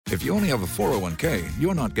If you only have a 401k,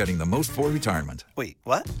 you're not getting the most for retirement. Wait,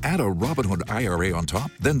 what? Add a Robinhood IRA on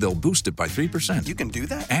top, then they'll boost it by 3%. You can do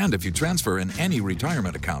that? And if you transfer in any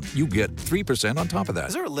retirement account, you get 3% on top of that.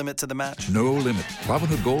 Is there a limit to the match? No limit.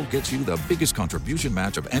 Robinhood Gold gets you the biggest contribution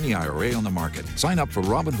match of any IRA on the market. Sign up for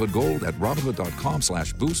Robinhood Gold at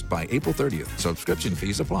Robinhood.com/boost by April 30th. Subscription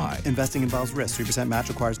fees apply. Investing involves risk. 3% match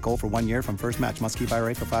requires gold for 1 year from first match. Must keep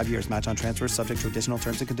IRA for 5 years. Match on transfers subject to additional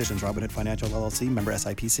terms and conditions. Robinhood Financial LLC, member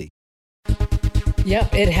SIPC.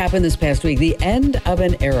 Yep, it happened this past week. The end of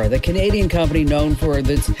an era. The Canadian company known for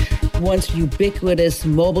its once ubiquitous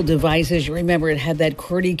mobile devices. You remember it had that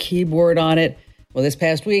QWERTY keyboard on it. Well, this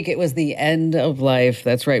past week, it was the end of life.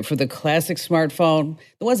 That's right, for the classic smartphone,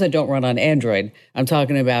 the ones that don't run on Android. I'm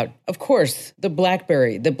talking about, of course, the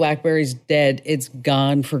BlackBerry. The BlackBerry's dead. It's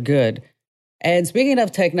gone for good. And speaking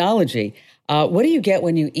of technology, what do you get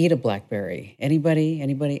when you eat a BlackBerry? Anybody?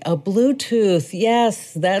 A Bluetooth.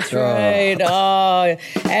 Yes, that's right. Oh,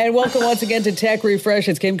 and welcome once again to Tech Refresh.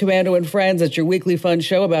 It's Kim Commando and Friends. It's your weekly fun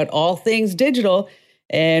show about all things digital.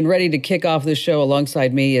 And ready to kick off the show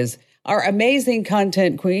alongside me is our amazing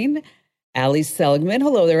content queen, Ali Seligman.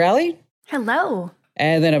 Hello there, Ali. Hello.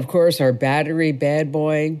 And then, of course, our battery bad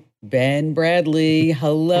boy, Ben Bradley.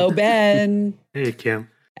 Hello, Ben. Hey, Kim.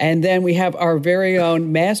 And then we have our very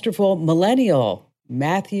own masterful millennial,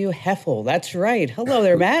 Matthew Heffel. That's right. Hello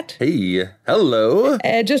there, Matt. Hey, hello.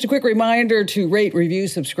 And just a quick reminder to rate, review,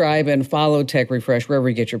 subscribe, and follow Tech Refresh wherever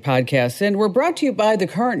you get your podcasts. And we're brought to you by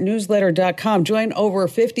thecurrentnewsletter.com. Join over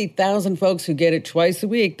 50,000 folks who get it twice a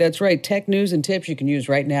week. That's right. Tech news and tips you can use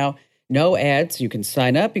right now. No ads. You can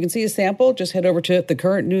sign up. You can see a sample. Just head over to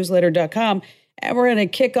thecurrentnewsletter.com. And we're going to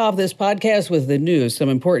kick off this podcast with the news, some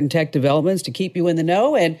important tech developments to keep you in the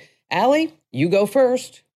know. And Allie, you go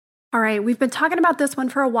first. All right, we've been talking about this one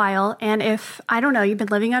for a while. And if, I don't know, you've been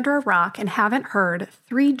living under a rock and haven't heard,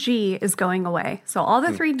 3G is going away. So all the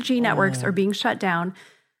 3G networks are being shut down.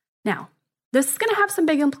 Now, this is going to have some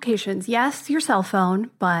big implications. Yes, your cell phone,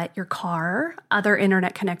 but your car, other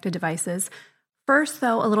internet-connected devices. First,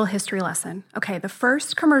 though, a little history lesson. Okay, the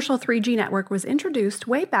first commercial 3G network was introduced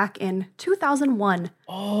way back in 2001.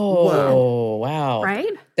 Oh, wow.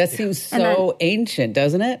 Right? That seems so ancient,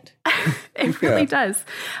 doesn't it? It really does.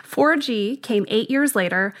 4G came 8 years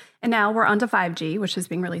later, and now we're on to 5G, which is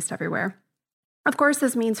being released everywhere. Of course,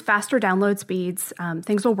 this means faster download speeds.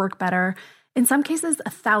 Things will work better. In some cases,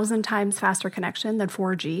 1,000 times faster connection than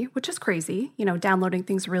 4G, which is crazy, downloading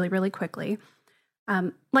things really, really quickly.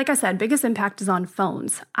 Like I said, biggest impact is on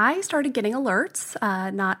phones. I started getting alerts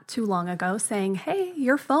not too long ago saying, hey,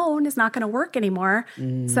 your phone is not going to work anymore.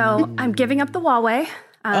 So I'm giving up the Huawei.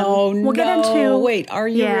 We'll get into. Wait, are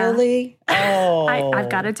you really? Oh, I've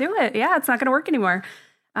got to do it. Yeah, it's not going to work anymore.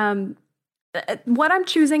 What I'm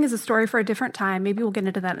choosing is a story for a different time. Maybe we'll get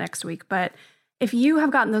into that next week. But if you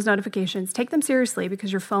have gotten those notifications, take them seriously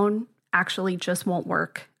because your phone actually just won't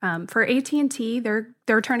work. For AT&T,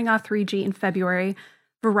 they're turning off 3G in February.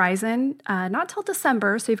 Verizon, not till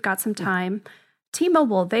December, so you've got some time.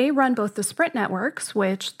 T-Mobile, they run both the Sprint networks,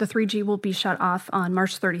 which the 3G will be shut off on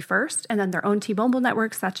March 31st, and then their own T-Mobile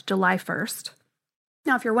networks, that's July 1st.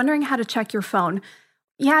 Now, if you're wondering how to check your phone,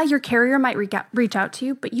 yeah, your carrier might reach out to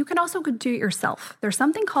you, but you can also go do it yourself. There's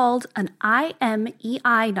something called an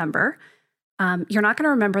IMEI number. You're not going to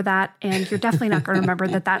remember that, and you're definitely not going to remember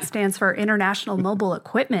that stands for International Mobile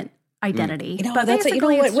Equipment Identity. But that's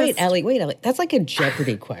wait, Allie. That's like a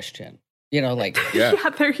Jeopardy question. Yeah,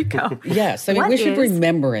 there you go. Yes, I mean, we should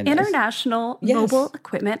remember in this. International Mobile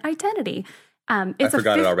Equipment Identity. I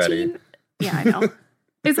forgot it already. Yeah, I know.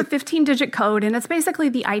 It's a 15-digit code, and it's basically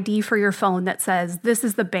the ID for your phone that says this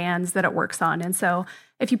is the bands that it works on. And so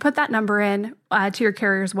if you put that number in to your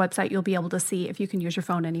carrier's website, you'll be able to see if you can use your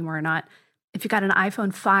phone anymore or not. If you got an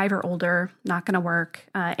iPhone 5 or older, not going to work.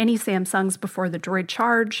 Any Samsungs before the Droid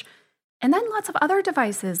Charge. And then lots of other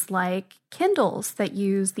devices like Kindles that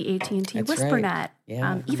use the AT&T WhisperNet. Right.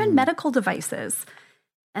 Yeah. Even medical devices.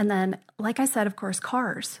 And then, like I said, of course,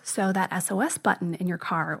 cars. So that SOS button in your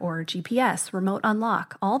car or GPS, remote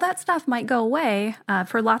unlock, all that stuff might go away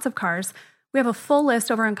for lots of cars. We have a full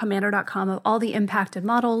list over on Commander.com of all the impacted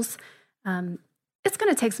models. It's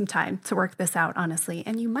going to take some time to work this out, honestly.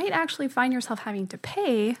 And you might actually find yourself having to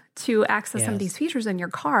pay to access some of these features in your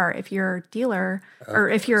car if your dealer or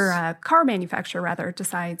if your car manufacturer, rather,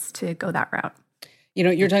 decides to go that route.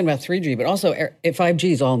 You're talking about 3G, but also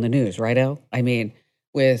 5G is all in the news, right, Al? I mean,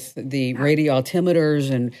 with the radio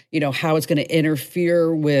altimeters and, how it's going to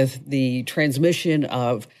interfere with the transmission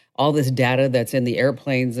of all this data that's in the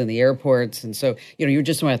airplanes and the airports. And so, you're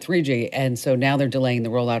just talking about 3G. And so now they're delaying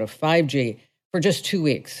the rollout of 5G. For just 2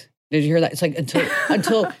 weeks. Did you hear that? It's like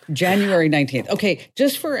until January 19th. Okay,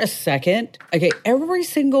 just for a second. Okay, every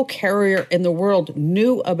single carrier in the world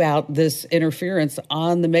knew about this interference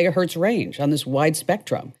on the megahertz range, on this wide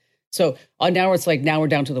spectrum. So now it's like, now we're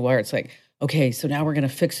down to the wire. It's like, okay, so now we're going to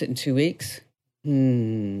fix it in 2 weeks.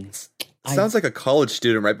 Sounds like a college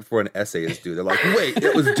student right before an essay is due. They're like, wait,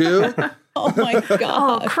 it was due? Oh my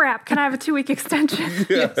God. Oh, crap. Can I have a 2-week extension?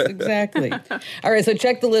 Yes, exactly. All right, so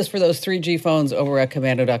check the list for those 3G phones over at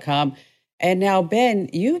commando.com. And now, Ben,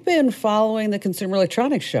 you've been following the Consumer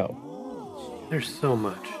Electronics Show. There's so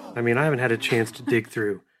much. I mean, I haven't had a chance to dig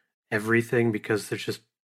through everything because there's just,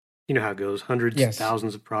 you know how it goes, hundreds,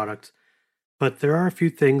 thousands of products. But there are a few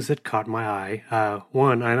things that caught my eye.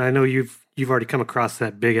 One, and I know you've already come across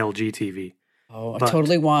that big LG TV. Oh, I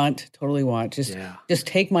totally want. Just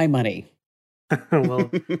take my money. Well,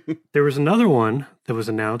 there was another one that was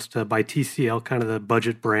announced by TCL, kind of the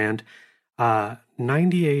budget brand,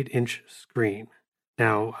 98-inch screen.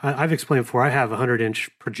 Now, I've explained before, I have a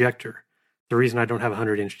 100-inch projector. The reason I don't have a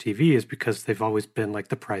 100-inch TV is because they've always been like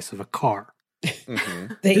the price of a car.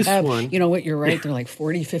 Mm-hmm. You know what, you're right. They're like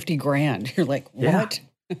 40, 50 grand. You're like, what?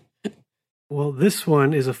 Yeah. Well, this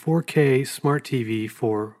one is a 4K smart TV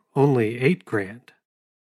for only $8,000.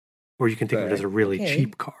 Or you can think of it as a really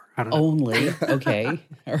cheap car. I don't know. Only. Okay.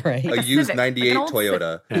 All right. A used 98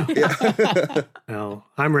 Toyota. Yeah. Well,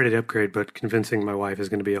 I'm ready to upgrade, but convincing my wife is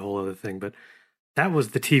going to be a whole other thing. But that was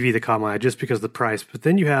the TV that caught my eye just because of the price. But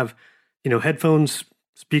then you have, headphones,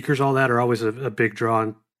 speakers, all that are always a big draw.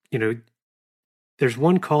 And, there's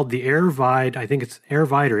one called the AirVide. I think it's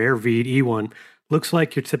AirVide or AirVide E1. Looks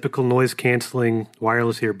like your typical noise-canceling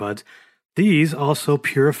wireless earbuds. These also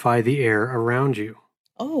purify the air around you.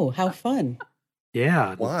 Oh, how fun.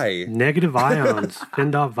 Yeah. Why? Negative ions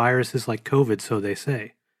fend off viruses like COVID, so they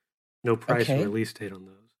say. No price or release date on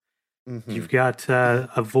those. Mm-hmm. You've got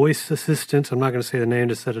a voice assistant. I'm not going to say the name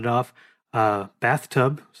to set it off.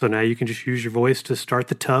 Bathtub. So now you can just use your voice to start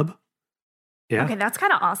the tub. Yeah. Okay, that's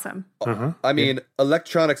kind of awesome. Uh-huh. I mean,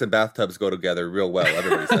 electronics and bathtubs go together real well.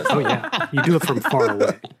 Everybody says so. Oh, yeah. You do it from far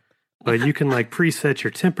away. But you can preset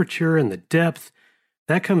your temperature and the depth.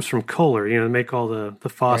 That comes from Kohler, to make all the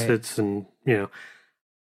faucets and,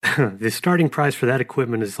 the starting price for that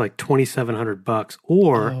equipment is like $2,700.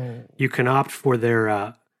 Or you can opt for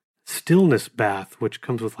their stillness bath, which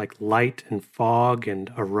comes with light and fog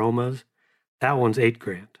and aromas. That one's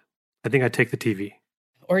 $8,000. I think I'd take the TV.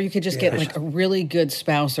 Or you could just get a really good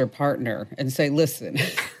spouse or partner and say, listen,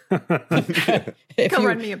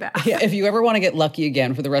 run me a bath. Yeah, if you ever want to get lucky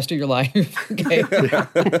again for the rest of your life, okay,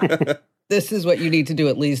 this is what you need to do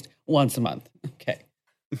at least once a month. Okay.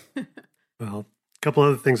 Well, a couple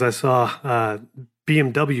other things I saw.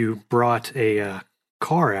 BMW brought a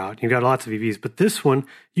car out. You've got lots of EVs, but this one,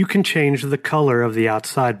 you can change the color of the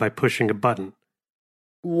outside by pushing a button.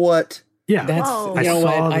 What? Yeah, I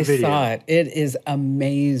saw it. It is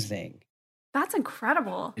amazing. That's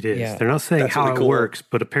incredible. It is. Yeah. They're not saying That's how really it cool. works,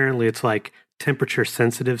 but apparently it's temperature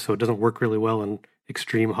sensitive, so it doesn't work really well in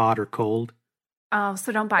extreme hot or cold. Oh,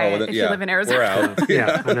 so don't buy it if you live in Arizona. We're out.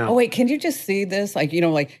 Yeah, I know. Oh, wait, can you just see this? All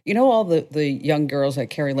the young girls that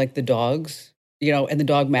carry the dogs, and the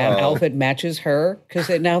dog outfit matches her because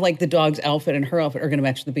now the dog's outfit and her outfit are going to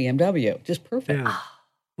match the BMW. Just perfect. Yeah.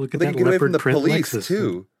 Look at They that can get away from leopard the print police, Lexus.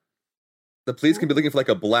 too. The police can be looking for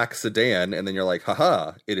a black sedan, and then you're like,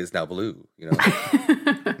 haha, it is now blue.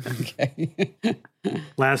 Okay.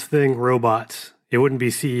 Last thing, robots. It wouldn't be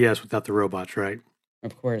CES without the robots, right?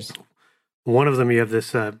 Of course. One of them, you have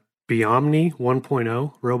this Biomni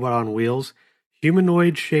 1.0 robot on wheels,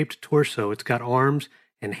 humanoid-shaped torso. It's got arms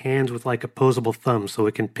and hands with opposable thumbs, so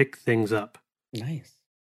it can pick things up. Nice.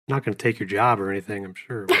 Not going to take your job or anything, I'm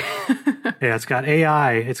sure. Yeah, it's got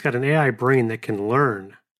AI. It's got an AI brain that can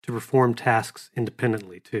learn to perform tasks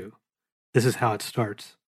independently, too. This is how it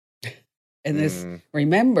starts. And this,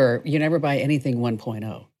 remember, you never buy anything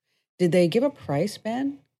 1.0. Did they give a price,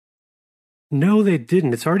 Ben? No, they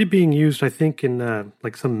didn't. It's already being used, I think, in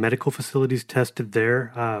some medical facilities tested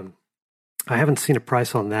there. I haven't seen a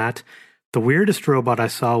price on that. The weirdest robot I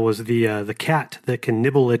saw was the cat that can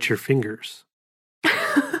nibble at your fingers.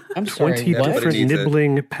 I'm sorry, 20 what? different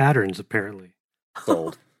nibbling patterns, apparently.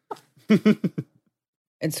 Sold.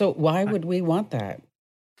 And so why would we want that?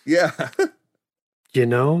 Yeah.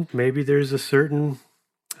 Maybe there's a certain...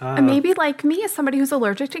 And maybe like me as somebody who's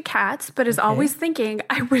allergic to cats, but is always thinking,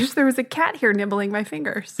 I wish there was a cat here nibbling my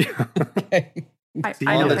fingers. Okay. I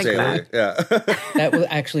don't think that. Yeah. That would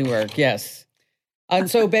actually work, yes. And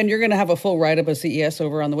so, Ben, you're going to have a full write-up of CES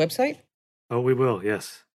over on the website? Oh, we will,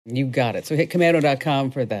 yes. You got it. So hit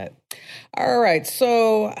commando.com for that. All right.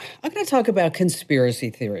 So I'm going to talk about conspiracy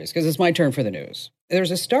theories because it's my turn for the news.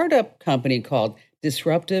 There's a startup company called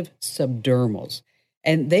Disruptive Subdermals,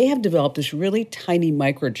 and they have developed this really tiny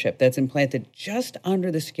microchip that's implanted just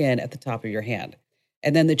under the skin at the top of your hand.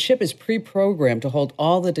 And then the chip is pre-programmed to hold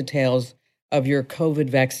all the details of your COVID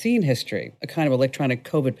vaccine history, a kind of electronic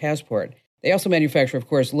COVID passport. They also manufacture, of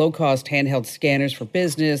course, low-cost handheld scanners for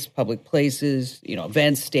business, public places,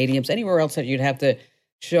 events, stadiums, anywhere else that you'd have to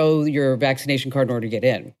show your vaccination card in order to get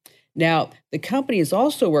in. Now, the company is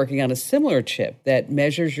also working on a similar chip that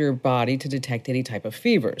measures your body to detect any type of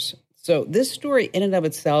fevers. So this story in and of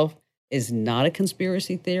itself is not a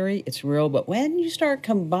conspiracy theory. It's real. But when you start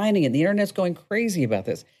combining it, the internet's going crazy about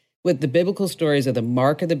this, with the biblical stories of the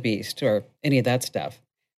mark of the beast or any of that stuff,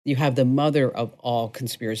 you have the mother of all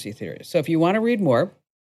conspiracy theories. So if you want to read more,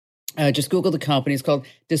 just Google the company. It's called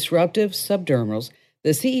Disruptive Subdermals. The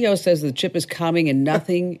CEO says the chip is coming and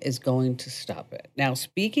nothing is going to stop it. Now,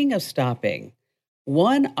 speaking of stopping,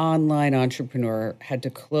 one online entrepreneur had to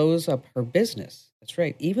close up her business. That's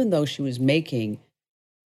right. Even though she was making,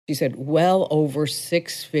 she said, well over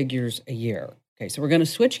 6 figures a year. Okay, so we're going to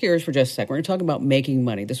switch gears for just a second. We're going to talk about making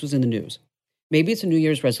money. This was in the news. Maybe it's a New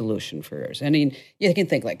Year's resolution for yours. I mean, you can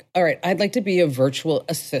think like, all right, I'd like to be a virtual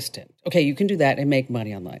assistant. Okay, you can do that and make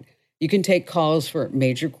money online. You can take calls for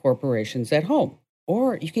major corporations at home.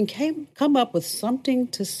 Or you can come up with something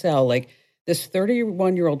to sell, like this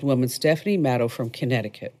 31-year-old woman, Stephanie Matto from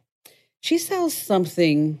Connecticut. She sells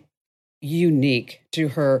something unique to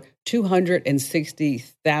her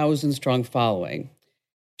 260,000 strong following.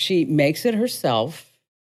 She makes it herself.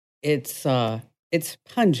 It's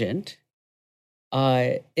pungent.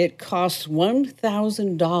 It costs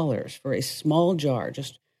 $1,000 for a small jar,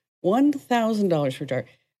 just $1,000 for a jar.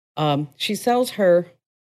 She sells her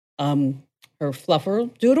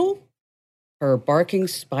fluffer doodle, her barking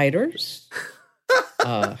spiders,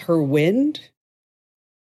 her wind.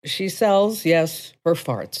 She sells, yes, her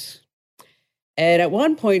farts. And at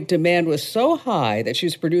one point, demand was so high that she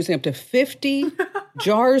was producing up to 50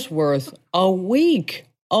 jars worth a week.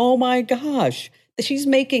 Oh my gosh. She's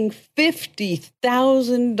making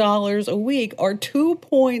 $50,000 a week or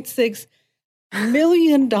 $2.6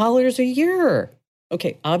 million a year.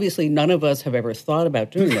 Okay, obviously none of us have ever thought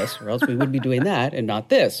about doing this, or else we would be doing that and not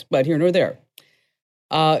this, but here nor there.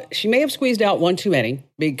 She may have squeezed out one too many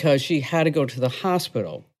because she had to go to the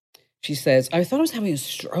hospital. She says, I thought I was having a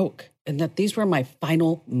stroke and that these were my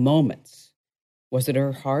final moments. Was it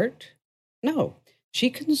her heart? No. She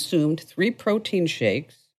consumed 3 protein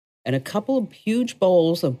shakes and a couple of huge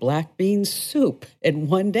bowls of black bean soup in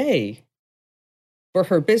one day. For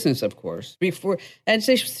her business, of course. And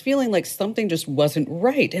she was feeling like something just wasn't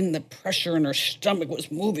right, and the pressure in her stomach was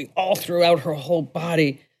moving all throughout her whole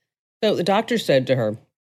body. So the doctor said to her,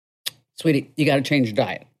 sweetie, you got to change your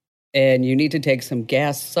diet, and you need to take some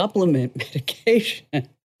gas supplement medication.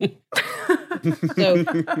 So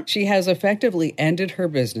she has effectively ended her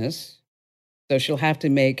business, so she'll have to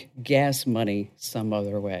make gas money some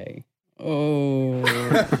other way. Oh.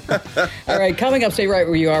 All right, coming up, stay right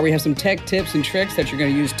where you are. We have some tech tips and tricks that you're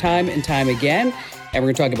going to use time and time again. And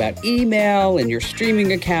we're going to talk about email and your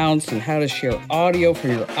streaming accounts and how to share audio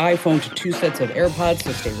from your iPhone to 2 sets of AirPods.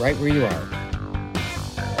 So stay right where you are.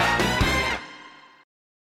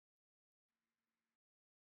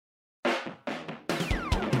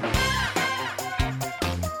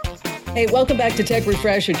 Hey, welcome back to Tech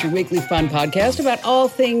Refresh. It's your weekly fun podcast about all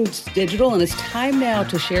things digital. And it's time now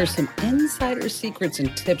to share some insider secrets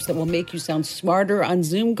and tips that will make you sound smarter on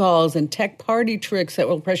Zoom calls and tech party tricks that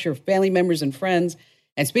will impress your family members and friends.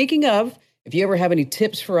 And speaking of, if you ever have any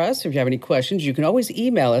tips for us, or if you have any questions, you can always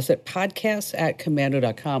email us at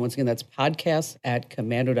podcasts@commando.com. Once again, that's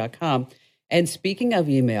podcasts@commando.com. And speaking of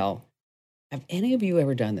email, have any of you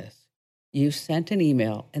ever done this? You sent an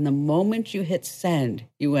email, and the moment you hit send,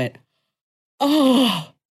 you went,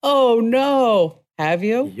 oh no. Have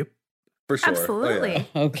you? Yep. For sure. Absolutely.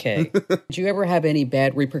 Oh, yeah. Okay. Did you ever have any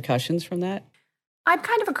bad repercussions from that? I'm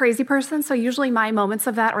kind of a crazy person, so usually my moments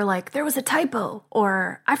of that are like, there was a typo,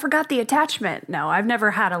 or I forgot the attachment. No, I've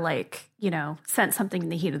never had to sent something in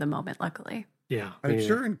the heat of the moment, luckily. Yeah. I'm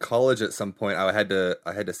sure in college at some point I had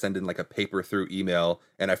to send in like a paper through email,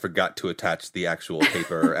 and I forgot to attach the actual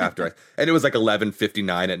paper after and it was like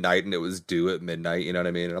 11:59 at night and it was due at midnight, you know what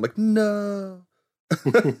I mean? And I'm like, no.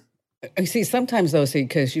 I see sometimes though,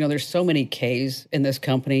 because there's so many K's in this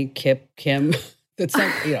company, Kip, Kim, that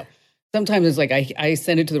sometimes it's like I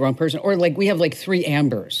send it to the wrong person, or like we have like 3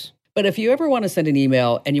 Ambers. But if you ever want to send an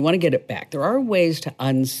email and you want to get it back, there are ways to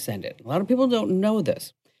unsend it. A lot of people don't know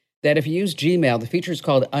this. that if you use Gmail, the feature is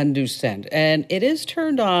called Undo Send. And it is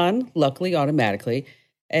turned on, luckily, automatically.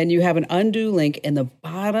 And you have an undo link in the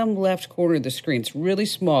bottom left corner of the screen. It's really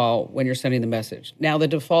small when you're sending the message. Now, the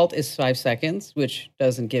default is 5 seconds, which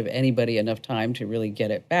doesn't give anybody enough time to really get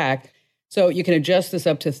it back. So you can adjust this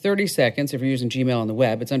up to 30 seconds if you're using Gmail on the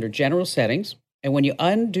web. It's under General Settings. And when you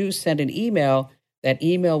undo send an email, that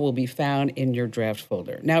email will be found in your draft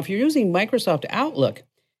folder. Now, if you're using Microsoft Outlook,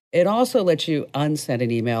 it also lets you unsend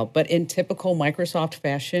an email, but in typical Microsoft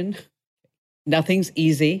fashion, nothing's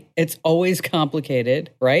easy. It's always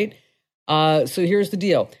complicated, right? So here's the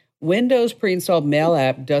deal. Windows pre-installed Mail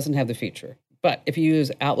app doesn't have the feature. But if you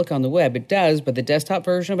use Outlook on the web, it does, but the desktop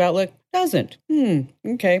version of Outlook doesn't.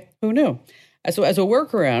 Okay, who knew? So as a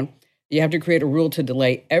workaround, you have to create a rule to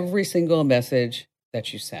delay every single message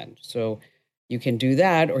that you send. So you can do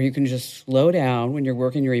that, or you can just slow down when you're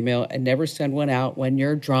working your email and never send one out when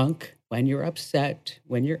you're drunk, when you're upset,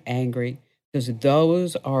 when you're angry, because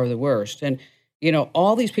those are the worst. And,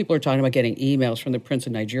 all these people are talking about getting emails from the Prince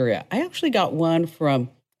of Nigeria. I actually got one from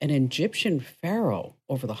an Egyptian pharaoh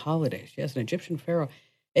over the holidays. Yes, an Egyptian pharaoh.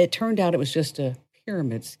 It turned out it was just a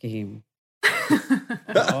pyramid scheme.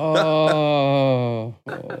 Oh.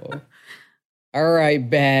 All right,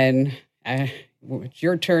 Ben. It's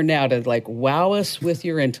your turn now to wow us with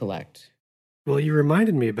your intellect. Well, you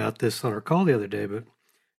reminded me about this on our call the other day, but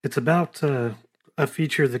it's about a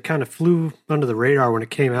feature that kind of flew under the radar when it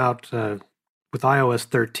came out with iOS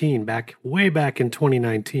 13 way back in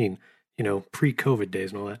 2019, pre-COVID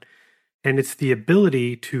days and all that. And it's the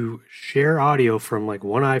ability to share audio from one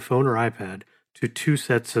iPhone or iPad to 2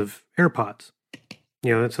 sets of AirPods.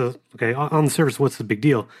 Okay, on the surface, what's the big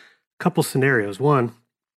deal? Couple scenarios. One,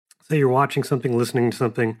 say you're watching something, listening to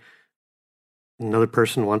something, another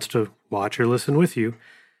person wants to watch or listen with you.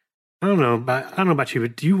 I don't know about you,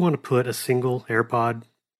 but do you want to put a single AirPod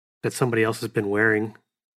that somebody else has been wearing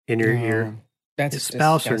in your ear? That's his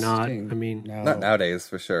spouse disgusting. or not. I mean, No. Not nowadays,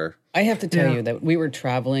 for sure. I have to tell you that we were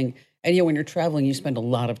traveling, and when you're traveling, you spend a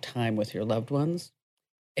lot of time with your loved ones.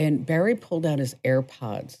 And Barry pulled out his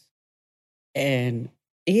AirPods, and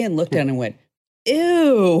Ian looked at him and went,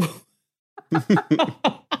 "Ew."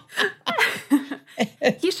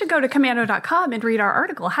 You should go to commando.com and read our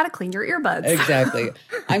article, How to Clean Your Earbuds. Exactly.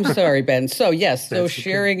 I'm sorry, Ben. So, yes, so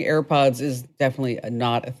sharing AirPods is definitely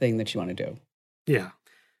not a thing that you want to do. Yeah.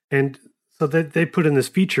 And so they put in this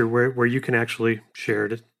feature where you can actually share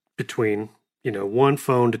it between, one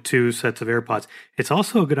phone to 2 sets of AirPods. It's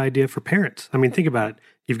also a good idea for parents. I mean, think about it.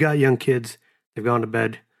 You've got young kids, they've gone to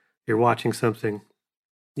bed, you're watching something,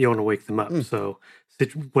 you want to wake them up. So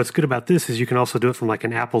what's good about this is you can also do it from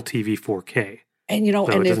an Apple TV 4K. And so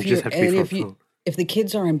it doesn't just have to be from a phone. If the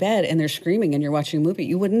kids are in bed and they're screaming and you're watching a movie,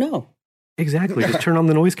 you wouldn't know. Exactly. Just turn on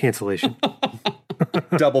the noise cancellation.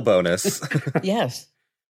 Double bonus. Yes.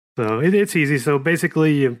 So it's easy. So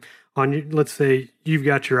basically, let's say you've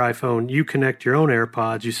got your iPhone, you connect your own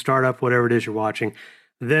AirPods, you start up whatever it is you're watching,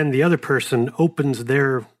 then the other person opens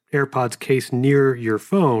their AirPods case near your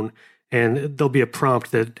phone, and there'll be a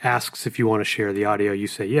prompt that asks if you want to share the audio. You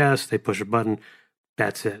say yes, they push a button.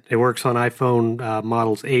 That's it. It works on iPhone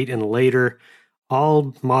models 8 and later,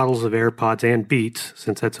 all models of AirPods and Beats,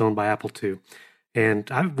 since that's owned by Apple too. And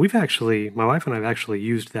my wife and I have actually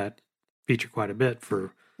used that feature quite a bit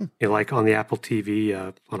for, on the Apple TV,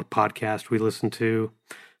 on a podcast we listen to.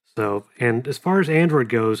 So, and as far as Android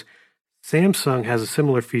goes, Samsung has a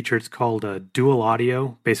similar feature. It's called dual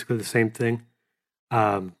audio, basically the same thing.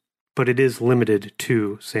 But it is limited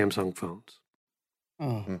to Samsung phones.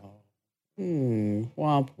 Oh.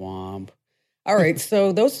 Womp womp. All right,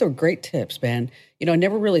 so those are great tips, man. I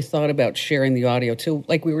never really thought about sharing the audio too.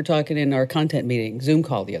 We were talking in our content meeting, Zoom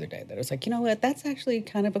call the other day, that I was like, you know what, that's actually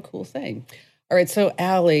kind of a cool thing. All right, so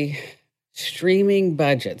Allie, streaming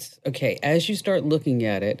budgets. Okay, as you start looking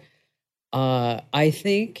at it, I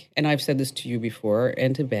think, and I've said this to you before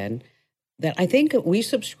and to Ben, that I think we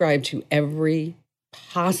subscribe to every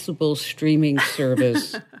possible streaming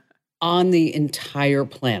service on the entire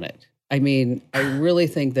planet. I mean, I really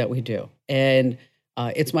think that we do. And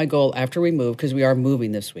it's my goal after we move, because we are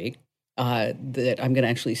moving this week, that I'm going to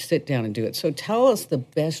actually sit down and do it. So tell us the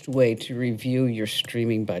best way to review your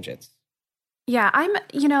streaming budgets. Yeah,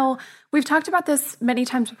 we've talked about this many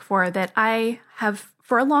times before, that I have,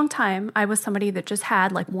 for a long time, I was somebody that just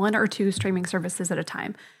had 1 or 2 streaming services at a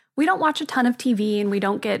time. We don't watch a ton of TV and we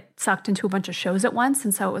don't get sucked into a bunch of shows at once.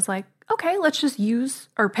 And so it was okay, let's just use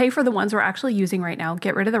or pay for the ones we're actually using right now,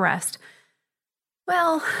 get rid of the rest.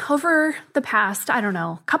 Well, over the past,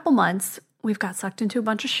 couple months, we've got sucked into a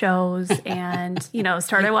bunch of shows and,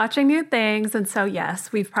 started watching new things. And so,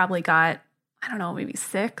 yes, we've probably got, I don't know, maybe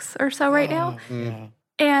 6 or so right now. Yeah.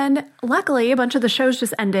 And luckily, a bunch of the shows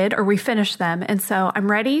just ended or we finished them. And so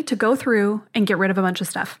I'm ready to go through and get rid of a bunch of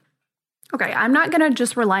stuff. Okay, I'm not going to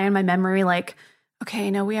just rely on my memory like, okay, I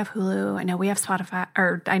know we have Hulu, I know we have Spotify,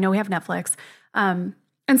 or I know we have Netflix.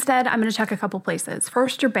 Instead, I'm going to check a couple places.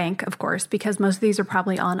 First, your bank, of course, because most of these are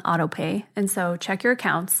probably on auto pay. And so check your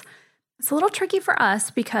accounts. It's a little tricky for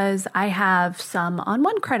us because I have some on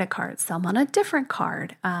one credit card, some on a different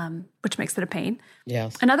card, which makes it a pain.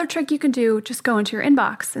 Yes. Another trick you can do, just go into your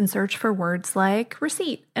inbox and search for words like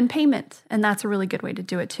receipt and payment. And that's a really good way to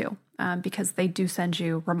do it too, because they do send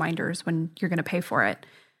you reminders when you're going to pay for it.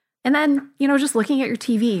 And then, just looking at your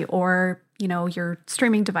TV or, your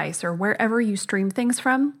streaming device or wherever you stream things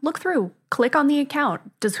from, look through, click on the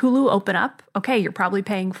account. Does Hulu open up? Okay, you're probably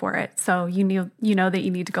paying for it. So you know that you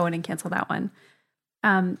need to go in and cancel that one.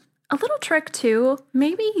 A little trick too,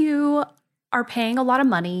 maybe you are paying a lot of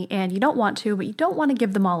money and you don't want to, but you don't want to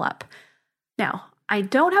give them all up. Now, I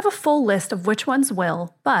don't have a full list of which ones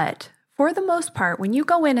will, but for the most part, when you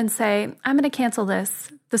go in and say, I'm going to cancel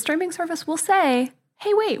this, the streaming service will say,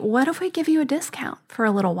 hey, wait, what if we give you a discount for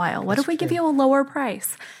a little while? What if we give you a lower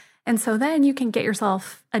price? And so then you can get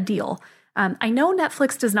yourself a deal. I know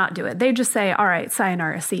Netflix does not do it. They just say, all right,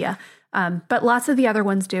 sayonara, see ya. But lots of the other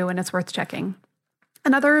ones do, and it's worth checking.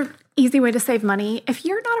 Another easy way to save money, if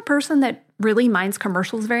you're not a person that really minds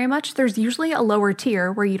commercials very much, there's usually a lower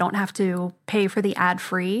tier where you don't have to pay for the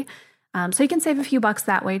ad-free. So you can save a few bucks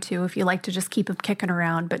that way too if you like to just keep them kicking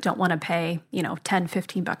around but don't want to pay, $10,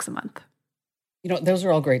 $15 a month. Those are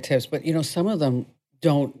all great tips, but some of them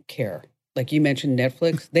don't care. Like you mentioned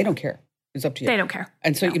Netflix, they don't care. It's up to you. They don't care.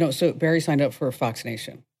 And so, so Barry signed up for Fox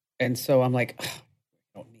Nation. And so I'm like, I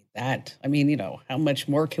don't need that. I mean, how much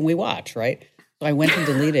more can we watch, right? So I went to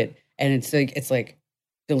delete it and it's like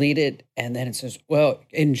delete it. And then it says, well,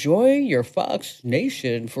 enjoy your Fox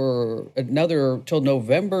Nation for another till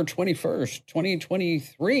November 21st,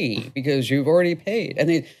 2023, because you've already paid.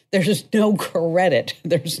 And there's just no credit.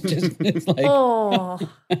 There's just, it's like, oh,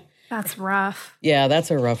 that's rough. Yeah,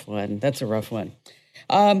 that's a rough one.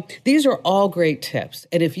 These are all great tips.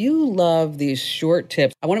 And if you love these short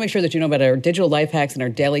tips, I want to make sure that you know about our digital life hacks and our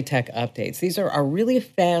daily tech updates. These are our really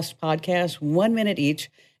fast podcasts, 1 minute each.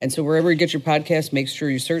 And so wherever you get your podcast, make sure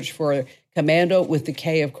you search for Commando with the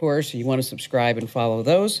K, of course. You want to subscribe and follow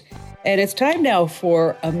those. And it's time now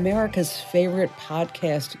for America's favorite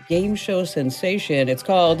podcast game show sensation. It's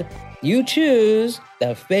called You Choose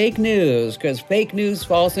the Fake News, because fake news,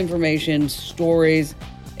 false information, stories,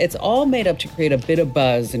 it's all made up to create a bit of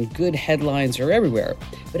buzz, and good headlines are everywhere.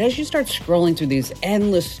 But as you start scrolling through these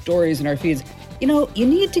endless stories in our feeds, you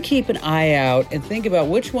need to keep an eye out and think about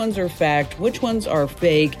which ones are fact, which ones are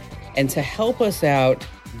fake. And to help us out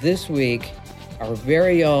this week, our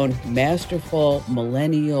very own masterful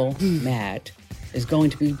millennial Matt is going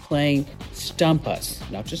to be playing Stump Us.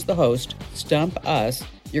 Not just the host, Stump Us.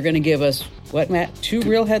 You're going to give us, what, Matt? 2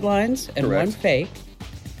 real headlines and Correct. 1 fake.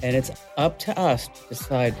 And it's up to us to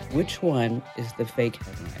decide which one is the fake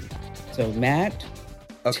headline. So, Matt,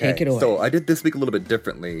 take it away. So I did this week a little bit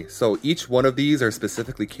differently. So each one of these are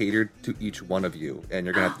specifically catered to each one of you. And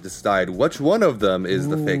you're going to have to decide which one of them is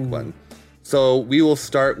the fake one. So we will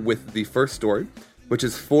start with the first story, which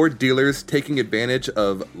is Ford dealers taking advantage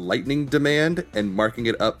of lightning demand and marking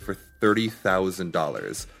it up for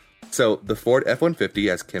 $30,000. So the Ford F-150,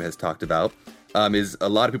 as Kim has talked about, is a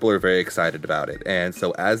lot of people are very excited about it. And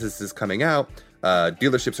so as this is coming out,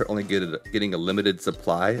 dealerships are only getting a limited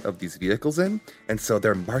supply of these vehicles in. And so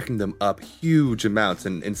they're marking them up huge amounts,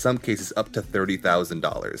 and in some cases up to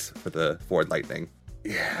 $30,000 for the Ford Lightning.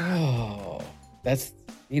 Yeah. Oh, that's,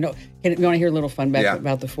 you want to hear a little fun back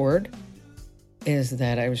about the Ford? Is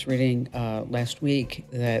that I was reading last week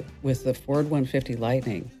that with the Ford 150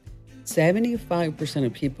 Lightning, 75%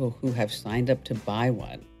 of people who have signed up to buy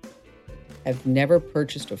one have never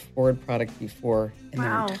purchased a Ford product before in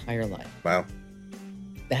their entire life. Wow.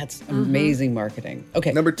 That's amazing marketing.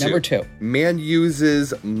 Okay, Number two. Man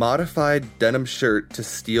uses modified denim shirt to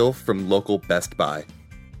steal from local Best Buy.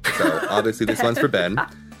 So obviously this one's for Ben. How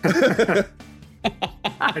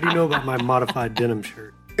do you know about my modified denim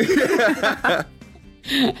shirt?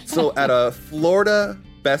 So at a Florida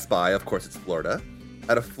Best Buy, of course it's Florida,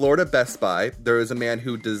 at a Florida Best Buy, there is a man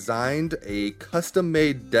who designed a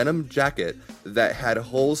custom-made denim jacket that had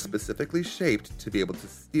holes specifically shaped to be able to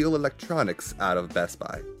steal electronics out of Best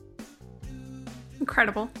Buy.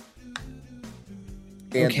 Incredible.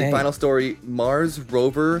 And the final story, Mars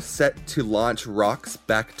rover set to launch rocks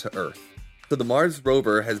back to Earth. So the Mars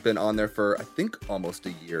rover has been on there for, I think, almost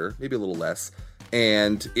a year, maybe a little less.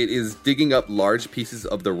 and it is digging up large pieces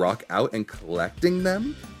of the rock out and collecting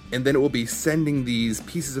them, and then it will be sending these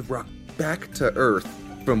pieces of rock back to Earth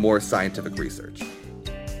for more scientific research.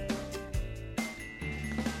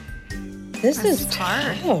 This is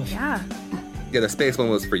hard. tough. Yeah. Yeah, the space one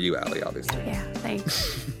was for you, Allie, obviously. Yeah.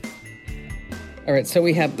 Thanks. All right, so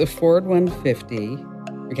we have the Ford 150.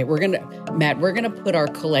 Okay, Matt, we're gonna put our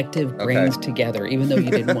collective brains together, even though you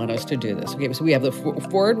didn't want us to do this. Okay, so we have the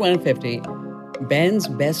Ford 150, Ben's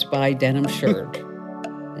Best Buy denim shirt.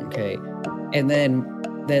 Okay, and then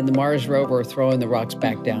the Mars rover throwing the rocks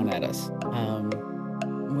back down at us.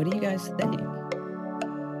 What do you guys think?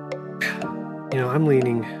 I'm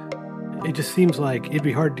leaning. It just seems like it'd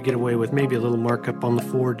be hard to get away with maybe a little markup on the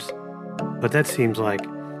Fords, but that seems like,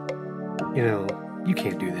 you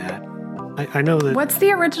can't do that. I know that. What's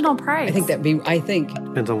the original price? I think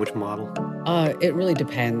depends on which model. It really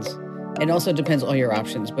depends. It also depends on your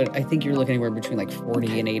options, but I think you're looking anywhere between like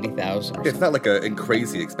 40 and 80,000. It's not like a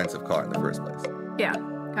crazy expensive car in the first place. Yeah,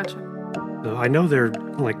 gotcha. So I know they're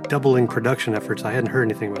like doubling production efforts. I hadn't heard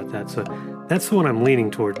anything about that, so that's the one I'm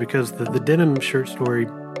leaning towards because the denim shirt story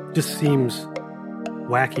just seems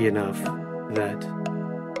wacky enough that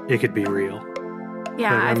it could be real.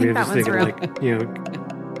 Yeah, I think that one's real.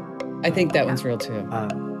 I think that one's real too.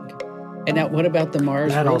 And now, what about the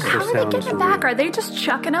Mars? That also How are they sounds getting real. back? Are they just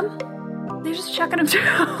chucking them? They're just chucking them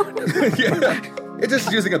down. Yeah, it's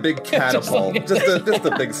just using a big catapult, just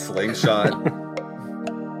a big slingshot.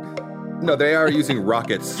 No, they are using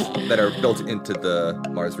rockets that are built into the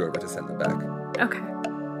Mars rover to send them back. Okay.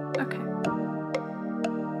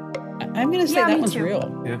 I'm going to say that one's too.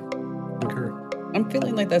 real. Yeah, concur. I'm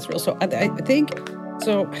feeling like that's real. So I think,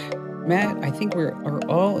 so Matt, I think we're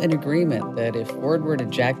all in agreement that if Ford were to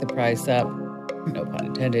jack the price up, no pun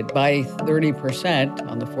intended, by 30%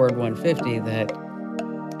 on the Ford 150, that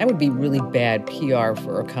would be really bad PR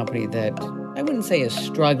for a company that I wouldn't say is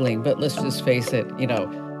struggling, but let's just face it,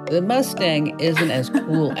 the Mustang isn't as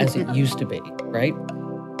cool as it used to be, right?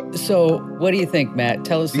 So what do you think, Matt?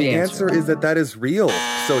 Tell us the answer. The answer is that is real.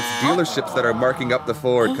 So it's dealerships that are marking up the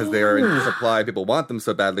Ford because they are in supply. People want them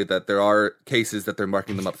so badly that there are cases that they're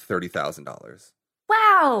marking them up $30,000.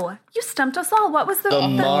 Wow, you stumped us all. What was The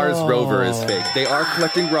Mars rover is fake. They are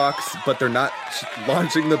collecting rocks, but they're not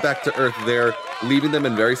launching them back to Earth. They're leaving them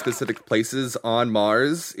in very specific places on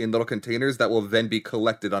Mars in little containers that will then be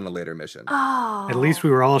collected on a later mission. Oh. At least we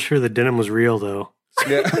were all sure the denim was real, though.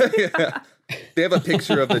 Yeah. They have a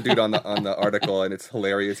picture of the dude on the article, and it's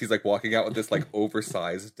hilarious. He's like walking out with this like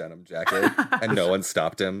oversized denim jacket, and no one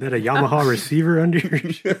stopped him. Is that a Yamaha receiver under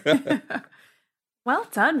your shirt? Well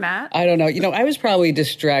done, Matt. I don't know. I was probably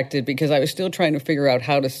distracted because I was still trying to figure out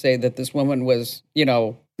how to say that this woman was,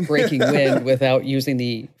 breaking wind without using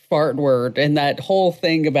the fart word and that whole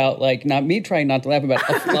thing about like not me trying not to laugh about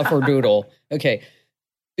a flufferdoodle. Okay.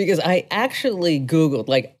 Because I actually Googled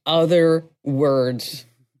like other words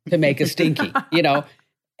to make a stinky, and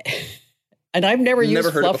I've never used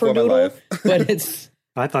heard it before in my flufferdoodle, life. but it's.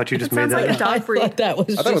 I thought you just made sounds that like a up. dog I breed. thought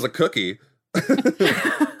it was a cookie.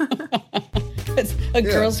 It's a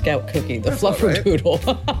Girl Scout cookie, the flufferdoodle.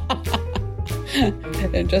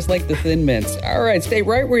 And just like the Thin Mints. All right, stay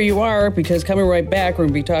right where you are because coming right back, we're going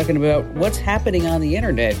to be talking about what's happening on the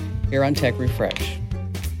internet here on Tech Refresh.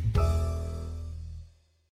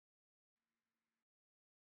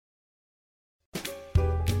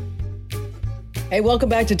 Hey, welcome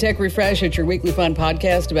back to Tech Refresh. It's your weekly fun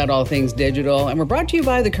podcast about all things digital. And we're brought to you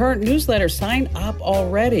by the current newsletter. Sign up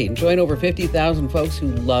already and join over 50,000 folks who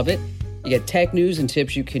love it. You get tech news and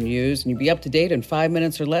tips you can use, and you'll be up to date in 5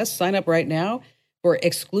 minutes or less. Sign up right now for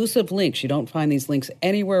exclusive links. You don't find these links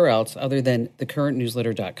anywhere else other than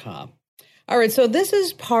thecurrentnewsletter.com. All right, so this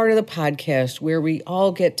is part of the podcast where we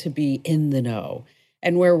all get to be in the know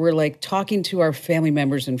and where we're like talking to our family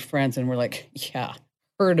members and friends, and we're like, yeah,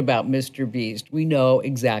 heard about Mr. Beast. We know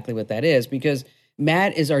exactly what that is because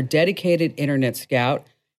Matt is our dedicated internet scout.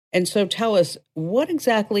 And so tell us, what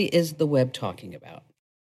exactly is the web talking about?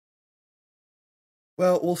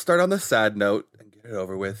 Well, we'll start on the sad note and get it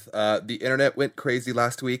over with. The internet went crazy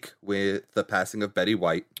last week with the passing of Betty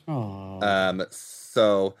White.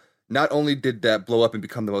 So not only did that blow up and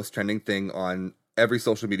become the most trending thing on every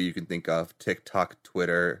social media you can think of, TikTok,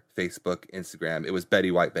 Twitter, Facebook, Instagram, it was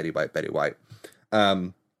Betty White, Betty White, Betty White.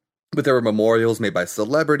 But there were memorials made by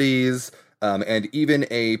celebrities, and even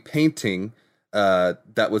a painting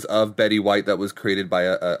that was of Betty White that was created by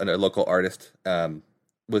a local artist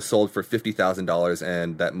was sold for $50,000,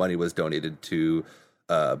 and that money was donated to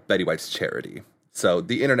Betty White's charity. So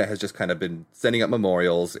the internet has just kind of been sending up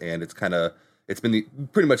memorials, and it's it's been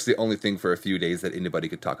pretty much the only thing for a few days that anybody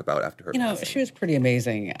could talk about after her passing. She was pretty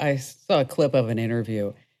amazing. I saw a clip of an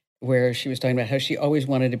interview where she was talking about how she always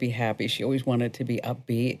wanted to be happy. She always wanted to be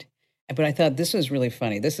upbeat. But I thought this was really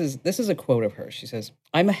funny. This is a quote of hers. She says,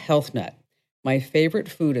 "I'm a health nut. My favorite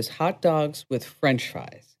food is hot dogs with French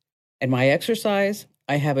fries. And my exercise,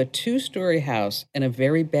 I have a 2-story house and a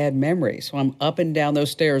very bad memory. So I'm up and down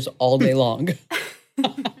those stairs all day long."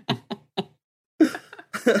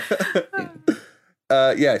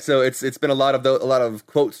 So it's been a lot of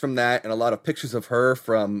quotes from that and a lot of pictures of her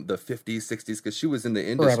from the 50s, 60s, because she was in the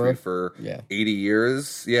industry for 80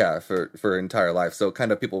 years, for her entire life. So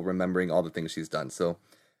kind of people remembering all the things she's done. So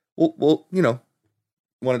we'll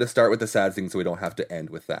wanted to start with the sad thing so we don't have to end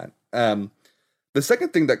with that. The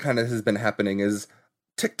second thing that kind of has been happening is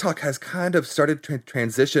TikTok has kind of started to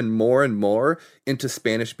transition more and more into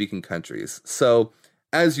Spanish-speaking countries. So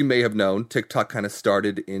as you may have known, TikTok kind of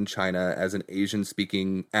started in China as an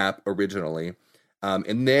Asian-speaking app originally.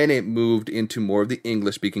 And then it moved into more of the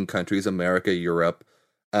English-speaking countries, America, Europe.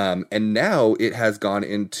 And now it has gone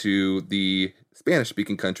into the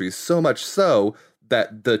Spanish-speaking countries, so much so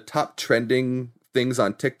that the top trending things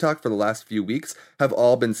on TikTok for the last few weeks have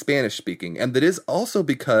all been Spanish-speaking. And that is also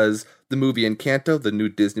because the movie Encanto, the new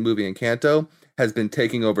Disney movie Encanto, has been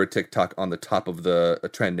taking over TikTok on the top of the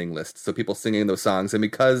trending list. So people singing those songs. And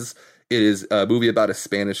because it is a movie about a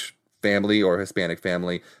Spanish family or Hispanic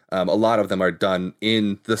family, a lot of them are done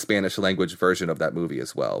in the Spanish language version of that movie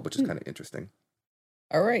as well, which is kind of interesting.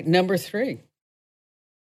 All right, number 3.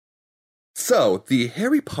 So the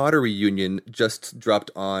Harry Potter reunion just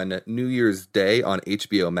dropped on New Year's Day on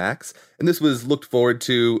HBO Max. And this was looked forward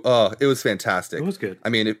to. Oh, it was fantastic. It was good. I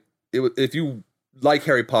mean, if you like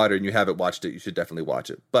Harry Potter and you haven't watched it, you should definitely watch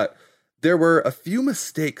it. But there were a few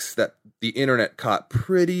mistakes that the internet caught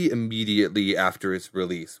pretty immediately after its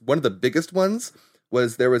release. One of the biggest ones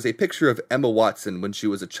was there was a picture of Emma Watson when she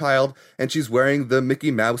was a child, and she's wearing the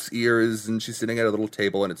Mickey Mouse ears, and she's sitting at a little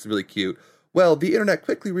table, and it's really cute. Well, the internet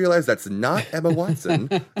quickly realized that's not Emma Watson,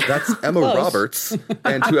 that's Emma Roberts,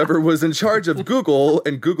 and whoever was in charge of Google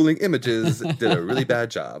and Googling images did a really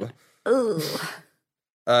bad job. Ooh.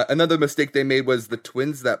 Another mistake they made was the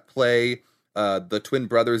twins that play the twin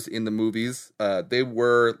brothers in the movies. They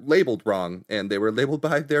were labeled wrong, and they were labeled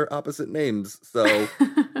by their opposite names. So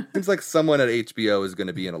seems like someone at HBO is going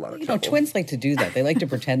to be in a lot of trouble. Twins like to do that. They like to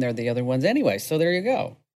pretend they're the other ones anyway. So there you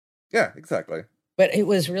go. Yeah, exactly. But it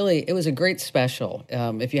was a great special,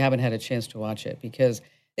 if you haven't had a chance to watch it, because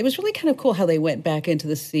it was really kind of cool how they went back into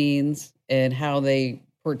the scenes and how they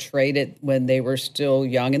portrayed it when they were still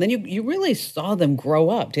young. And then you really saw them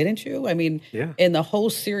grow up, didn't you? I mean, in the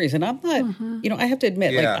whole series. And I'm not, I have to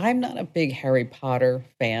admit, I'm not a big Harry Potter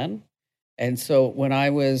fan. And so when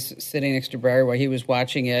I was sitting next to Barry while he was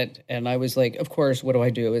watching it, and I was like, of course, what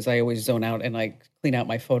do? Is I always zone out and I clean out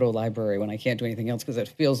my photo library when I can't do anything else because it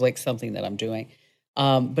feels like something that I'm doing.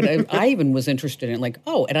 But I even was interested in and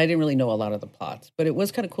I didn't really know a lot of the plots, but it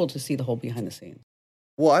was kind of cool to see the whole behind the scenes.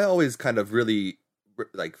 Well, I always kind of really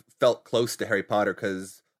felt close to Harry Potter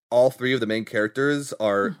because all 3 of the main characters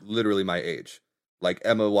are literally my age. Like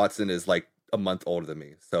Emma Watson is like a month older than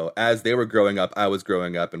me. So as they were growing up, I was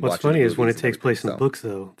growing up and What's watching. What's funny is when it takes place in the books,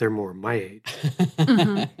 though, they're more my age.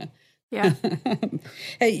 Mm-hmm. Yeah.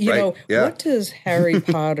 Hey, what does Harry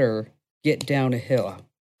Potter get down a hill?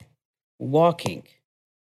 Walking.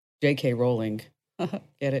 J.K. Rowling.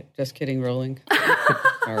 Get it? Just kidding, Rowling.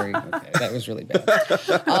 Sorry. Okay, that was really bad.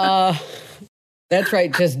 That's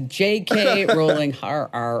right. Just J.K. Rowling.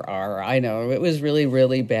 I know. It was really,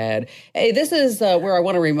 really bad. Hey, this is where I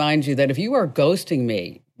want to remind you that if you are ghosting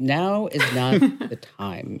me, now is not the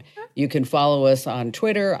time. You can follow us on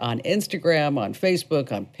Twitter, on Instagram, on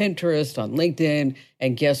Facebook, on Pinterest, on LinkedIn.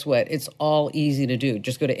 And guess what? It's all easy to do.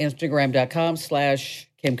 Just go to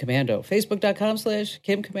Instagram.com/Kim Commando,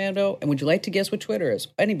 Facebook.com/Kim Commando. And would you like to guess what Twitter is?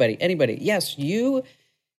 Anybody? Yes, you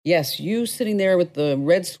sitting there with the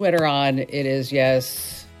red sweater on. It is,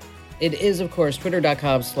 of course,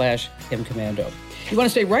 Twitter.com/Kim Commando. You want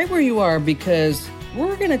to stay right where you are because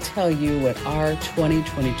we're going to tell you what our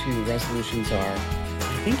 2022 resolutions are.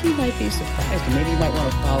 I think you might be surprised, and maybe you might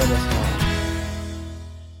want to follow us on.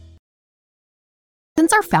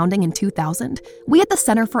 Since our founding in 2000, we at the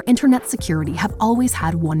Center for Internet Security have always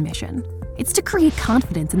had one mission. It's to create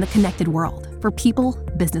confidence in the connected world for people,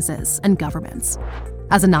 businesses, and governments.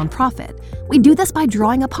 As a nonprofit, we do this by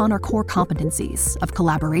drawing upon our core competencies of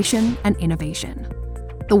collaboration and innovation.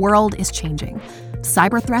 The world is changing,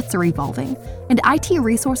 cyber threats are evolving, and IT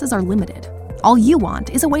resources are limited. All you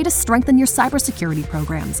want is a way to strengthen your cybersecurity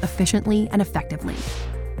programs efficiently and effectively.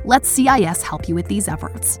 Let CIS help you with these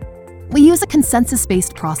efforts. We use a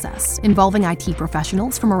consensus-based process involving IT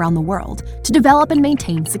professionals from around the world to develop and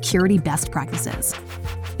maintain security best practices.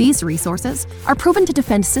 These resources are proven to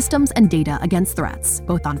defend systems and data against threats,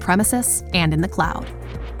 both on premises and in the cloud.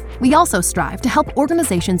 We also strive to help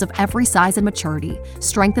organizations of every size and maturity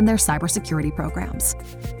strengthen their cybersecurity programs.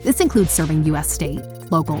 This includes serving U.S. state,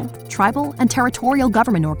 local, tribal, and territorial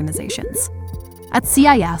government organizations. At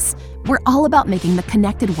CES, we're all about making the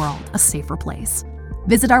connected world a safer place.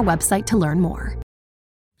 Visit our website to learn more.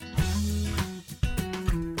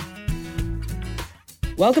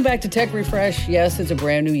 Welcome back to Tech Refresh. Yes, it's a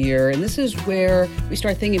brand new year, and this is where we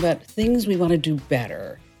start thinking about things we want to do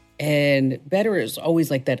better. And better is always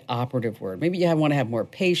like that operative word. Maybe you want to have more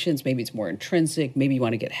patience. Maybe it's more intrinsic. Maybe you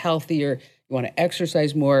want to get healthier. You want to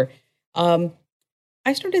exercise more. I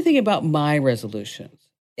started thinking about my resolutions,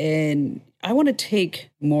 and I want to take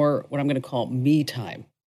more what I'm going to call me time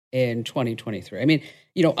in 2023. I mean,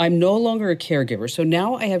 I'm no longer a caregiver, so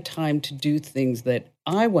now I have time to do things that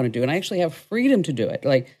I want to do, and I actually have freedom to do it.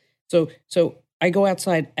 So I go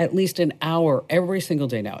outside at least an hour every single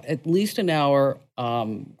day now, at least an hour.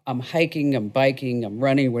 I'm hiking, I'm biking, I'm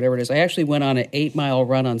running, whatever it is. I actually went on an 8-mile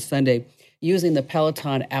run on Sunday using the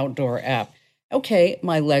Peloton outdoor app. Okay,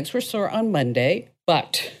 my legs were sore on Monday,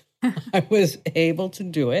 but I was able to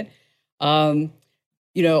do it.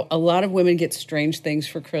 A lot of women get strange things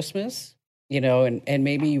for Christmas, and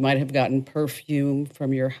maybe you might have gotten perfume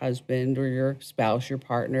from your husband or your spouse, your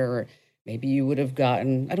partner, or maybe you would have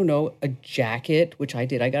gotten, I don't know, a jacket, which I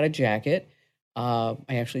did. I got a jacket. I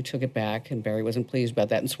actually took it back, and Barry wasn't pleased about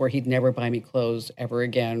that and swore he'd never buy me clothes ever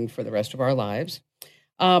again for the rest of our lives.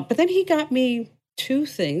 But then he got me two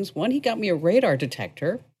things. One, he got me a radar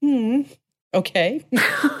detector. Okay,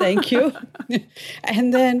 thank you.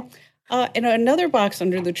 And then in another box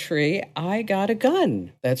under the tree, I got a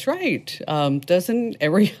gun. That's right. Doesn't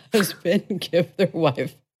every husband give their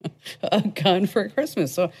wife a gun for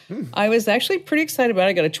Christmas? So I was actually pretty excited about it.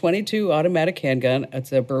 I got a 22 automatic handgun.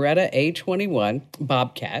 It's a Beretta A21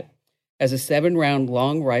 Bobcat. Has a 7-round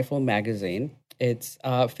long rifle magazine. It's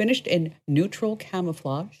finished in neutral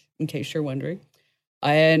camouflage, in case you're wondering.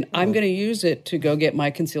 And I'm going to use it to go get my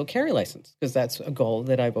concealed carry license, because that's a goal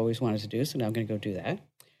that I've always wanted to do. So now I'm going to go do that.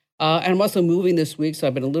 And I'm also moving this week, so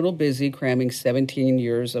I've been a little busy cramming 17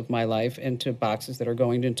 years of my life into boxes that are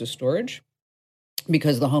going into storage,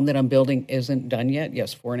 because the home that I'm building isn't done yet.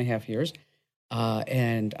 Yes, 4.5 years.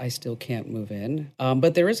 And I still can't move in.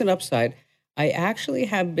 But there is an upside. I actually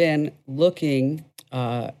have been looking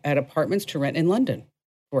at apartments to rent in London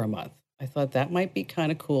for a month. I thought that might be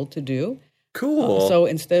kind of cool to do. Cool. So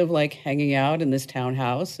instead of like hanging out in this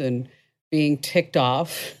townhouse and being ticked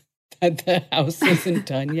off that the house isn't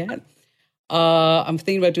done yet, I'm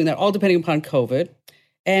thinking about doing that, all depending upon COVID.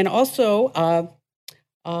 And also,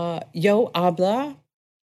 yo habla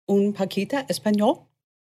un poquito español.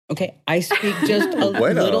 Okay, I speak just a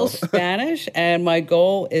little Spanish, and my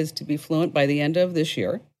goal is to be fluent by the end of this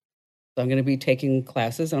year. So I'm going to be taking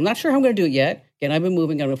classes, and I'm not sure how I'm going to do it yet. Again, I've been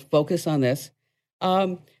moving. I'm going to focus on this.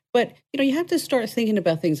 But, you have to start thinking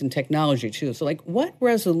about things in technology, too. So, like, what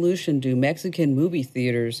resolution do Mexican movie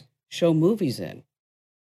theaters show movies in?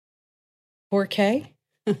 4K?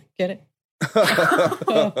 Get it?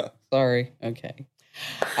 Sorry. Okay.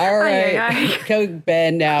 All right. Go,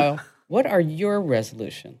 Ben, now. What are your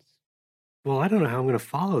resolutions? Well, I don't know how I'm going to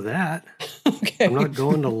follow that. Okay. I'm not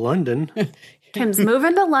going to London. Kim's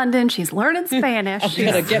moving to London. She's learning Spanish. I'm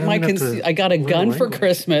gonna get my. I got a gun for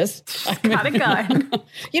Christmas. Got a gun.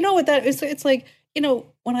 You know what that is? It's like,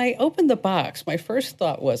 when I opened the box, my first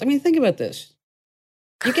thought was, think about this.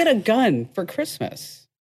 You get a gun for Christmas.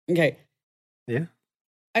 Okay. Yeah.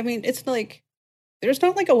 It's like there's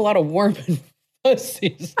not like a lot of warm and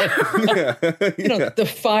fuzzies. The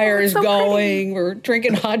fire is going. We're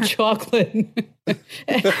drinking hot chocolate,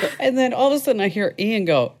 and then all of a sudden I hear Ian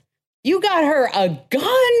go, "You got her a gun?"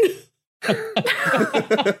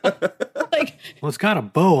 Well, it's got a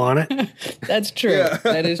bow on it. That's true. Yeah.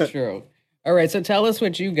 That is true. All right, so tell us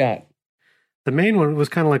what you got. The main one was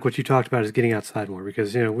kind of like what you talked about, is getting outside more,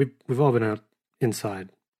 because we've all been out inside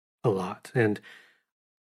a lot, and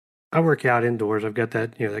I work out indoors. I've got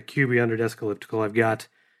that that QB under desk elliptical. I've got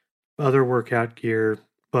other workout gear,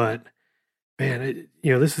 but man,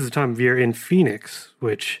 this is the time of year in Phoenix,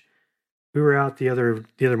 which. We were out the other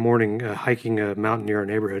morning hiking a mountain near our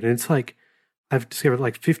neighborhood, and it's like I've discovered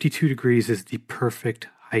like 52 degrees is the perfect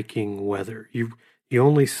hiking weather. You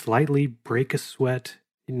only slightly break a sweat,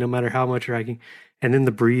 no matter how much you're hiking, and then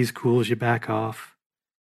the breeze cools you back off.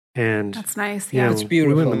 And that's nice. Yeah, it's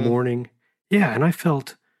beautiful. We went in the morning, and I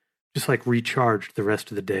felt just like recharged the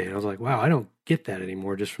rest of the day. And I was like, wow, I don't get that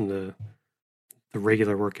anymore just from the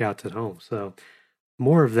regular workouts at home. So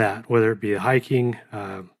more of that, whether it be hiking,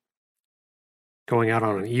 going out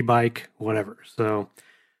on an e-bike, whatever. So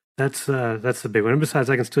that's the big one. And besides,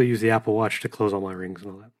 I can still use the Apple Watch to close all my rings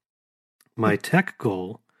and all that. My tech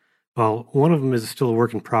goal, well, one of them is still a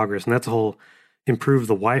work in progress, and that's a whole improve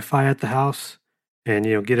the Wi-Fi at the house and,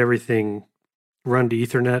 get everything run to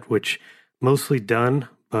Ethernet, which mostly done,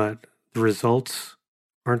 but the results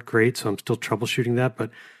aren't great. So I'm still troubleshooting that. But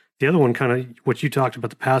the other one, kind of what you talked about,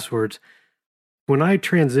 the passwords, when I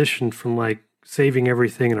transitioned from like saving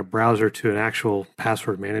everything in a browser to an actual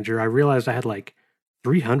password manager, I realized I had like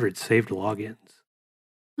 300 saved logins.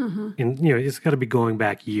 Mm-hmm. And, it's got to be going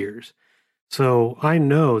back years. So I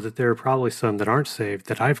know that there are probably some that aren't saved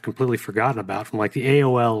that I've completely forgotten about from like the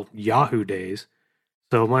AOL Yahoo days.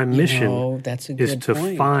 So my mission is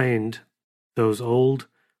to find those old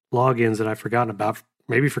logins that I've forgotten about,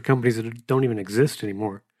 maybe for companies that don't even exist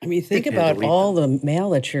anymore. I mean, think about all the mail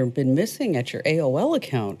that you've been missing at your AOL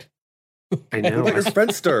account. I know. Like a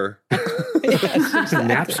Friendster. Yes, exactly.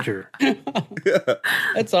 Napster.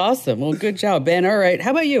 That's awesome. Well, good job, Ben. All right.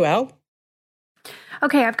 How about you, Al?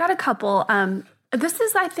 Okay, I've got a couple. This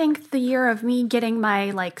is, I think, the year of me getting my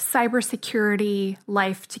like cybersecurity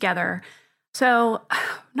life together. So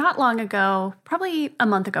not long ago, probably a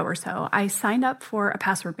month ago or so, I signed up for a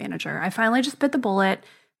password manager. I finally just bit the bullet,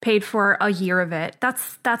 paid for a year of it.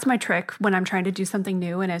 That's my trick when I'm trying to do something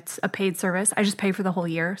new and it's a paid service. I just pay for the whole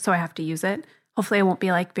year, so I have to use it. Hopefully I won't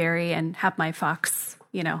be like Barry and have my Fox,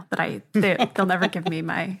 that they'll never give me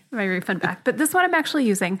my refund back. But this one I'm actually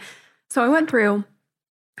using. So I went through,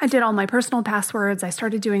 I did all my personal passwords. I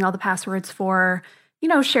started doing all the passwords for,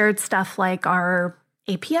 shared stuff like our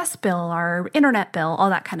APS bill, our internet bill, all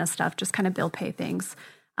that kind of stuff, just kind of bill pay things.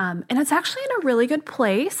 And it's actually in a really good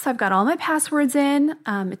place. I've got all my passwords in.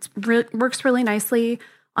 It works really nicely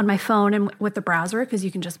on my phone and with the browser because you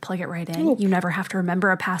can just plug it right in. Oh. You never have to remember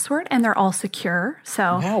a password, and they're all secure.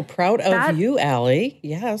 So wow, proud of you, Allie.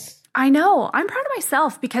 Yes. I know. I'm proud of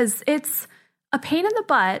myself because it's a pain in the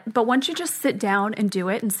butt, but once you just sit down and do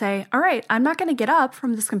it and say, all right, I'm not going to get up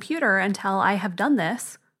from this computer until I have done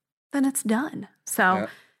this, then it's done. So,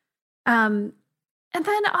 and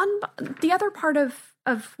then on the other part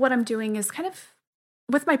of what I'm doing is kind of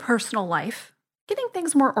with my personal life, getting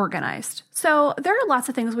things more organized. So there are lots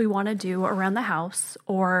of things we want to do around the house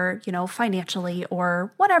or, financially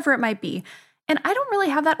or whatever it might be. And I don't really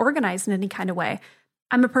have that organized in any kind of way.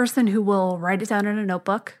 I'm a person who will write it down in a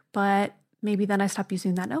notebook, but maybe then I stop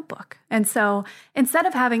using that notebook. And so instead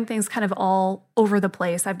of having things kind of all over the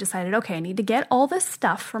place, I've decided, okay, I need to get all this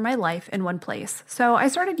stuff for my life in one place. So I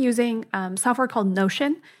started using software called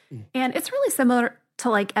Notion, and it's really similar to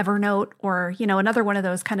like Evernote or, another one of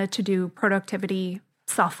those kind of to-do productivity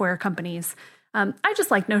software companies. I just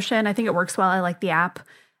like Notion. I think it works well. I like the app.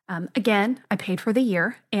 Again, I paid for the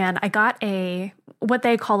year and I got what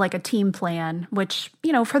they call like a team plan, which,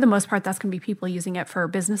 for the most part, that's going to be people using it for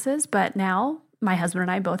businesses. But now my husband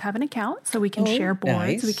and I both have an account, so we can share boards.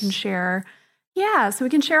 Nice. We can share, so we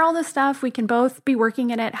can share all this stuff. We can both be working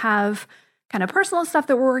in it, have kind of personal stuff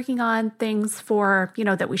that we're working on, things for,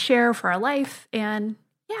 that we share for our life. And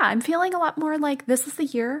I'm feeling a lot more like this is the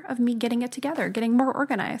year of me getting it together, getting more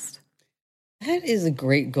organized. That is a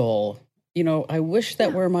great goal. I wish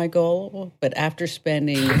that were my goal, but after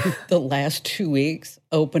spending the last 2 weeks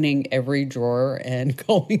opening every drawer and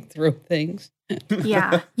going through things.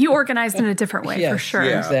 Yeah, you organized in a different way, for sure.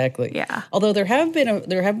 Yeah. Exactly. Yeah. Although there have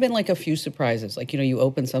been like a few surprises. Like, you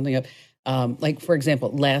open something up. Like, for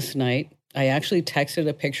example, last night, I actually texted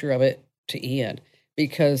a picture of it to Ian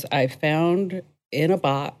because I found in a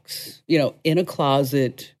box, in a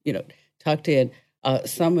closet, tucked in,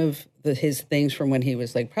 some of his things from when he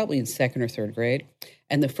was like probably in second or third grade.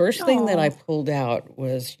 And the first thing that I pulled out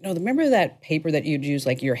was, remember that paper that you'd use,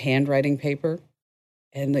 like your handwriting paper?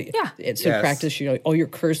 And it's to practice, your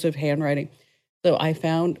cursive handwriting. So I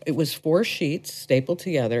found it was 4 sheets stapled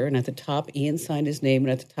together. And at the top, Ian signed his name.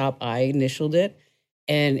 And at the top, I initialed it.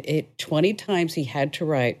 And 20 times he had to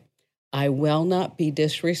write, I will not be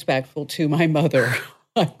disrespectful to my mother.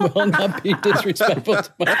 I will not be disrespectful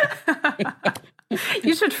to my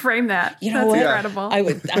You should frame that. That's incredible. I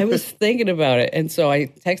was thinking about it. And so I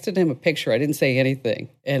texted him a picture. I didn't say anything.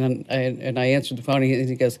 And I answered the phone and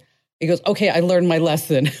he goes, okay, I learned my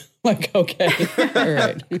lesson. I'm like, okay, all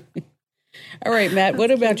right. All right, Matt,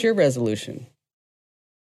 what about your resolution?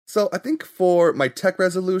 So I think for my tech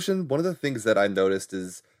resolution, one of the things that I noticed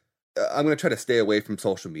is I'm going to try to stay away from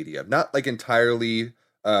social media. Not like entirely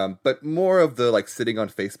But more of the like sitting on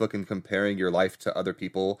Facebook and comparing your life to other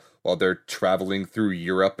people while they're traveling through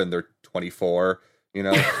Europe and they're 24, you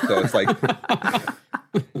know? So it's like,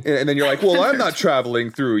 and then you're like, well, I'm not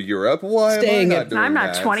traveling through Europe. Why am I not doing I'm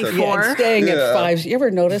not that? 24. Yeah, and staying at fives. You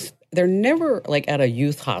ever notice they're never like at a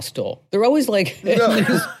youth hostel? They're always like in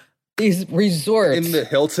these resorts. In the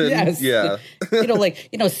Hilton. Yes. Yeah.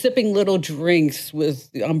 Sipping little drinks with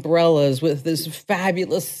umbrellas with this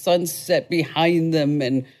fabulous sunset behind them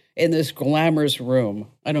and in this glamorous room.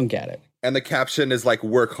 I don't get it. And the caption is like,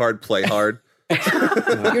 work hard, play hard.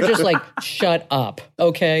 You're just like, shut up,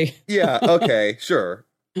 okay? Yeah, okay, sure.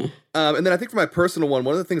 And then I think for my personal one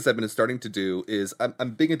of the things I've been starting to do is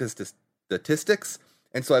I'm big into statistics.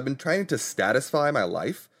 And so I've been trying to statisfy my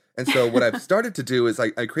life. And so what I've started to do is I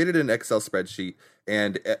created an Excel spreadsheet,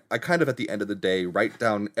 and I kind of at the end of the day write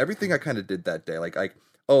down everything I kind of did that day. I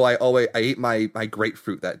ate my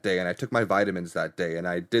grapefruit that day, and I took my vitamins that day, and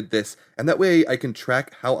I did this. And that way I can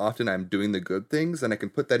track how often I'm doing the good things, and I can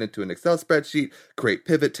put that into an Excel spreadsheet, create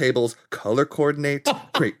pivot tables, color coordinate,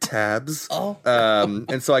 create tabs.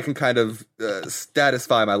 And so I can kind of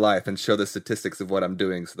statisfy my life and show the statistics of what I'm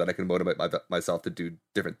doing so that I can motivate myself to do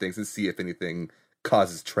different things and see if anything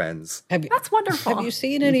causes trends. That's wonderful. Have you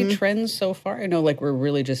seen any trends so far? I know we're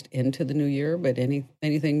really just into the new year, but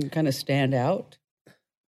anything kind of stand out?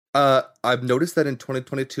 I've noticed that in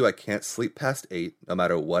 2022, I can't sleep past 8, no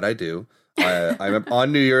matter what I do. I'm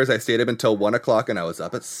on New Year's, I stayed up until 1 o'clock and I was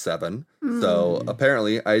up at 7. So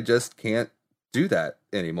apparently I just can't do that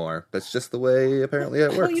anymore. That's just the way apparently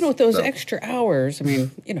it works. Well, with those extra hours, I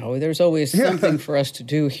mean, there's always something for us to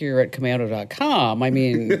do here at Commando.com. I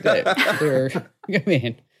mean,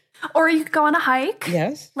 or you could go on a hike.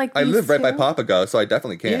 Yes. I live right by Papago, so I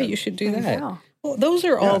definitely can. Yeah, you should do that. Well, those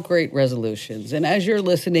are all great resolutions. And as you're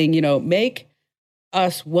listening, make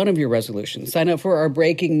us one of your resolutions. Sign up for our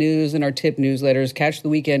breaking news and our tip newsletters. Catch the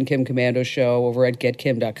Weekend Kim Commando show over at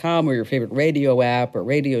getkim.com or your favorite radio app or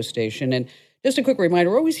radio station. And just a quick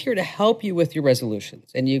reminder, we're always here to help you with your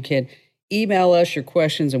resolutions. And you can email us your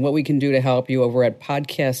questions and what we can do to help you over at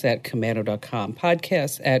podcasts@commando.com,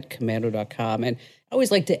 podcasts@commando.com. And I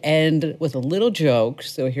always like to end with a little joke.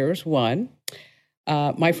 So here's one.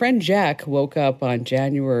 My friend Jack woke up on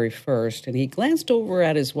January 1st, and he glanced over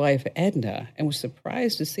at his wife, Edna, and was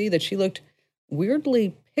surprised to see that she looked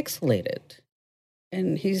weirdly pixelated.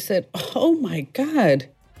 And he said, "Oh, my God,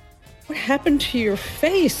 what happened to your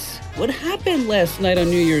face? What happened last night on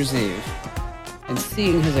New Year's Eve?" And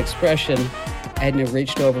seeing his expression, Edna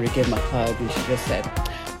reached over to give him a hug, and she just said,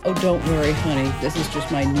 "Oh, don't worry, honey. This is just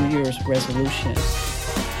my New Year's resolution."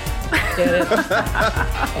 Get it?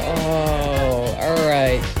 Oh, all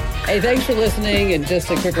right. Hey, thanks for listening. And just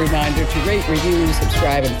a quick reminder to rate, review,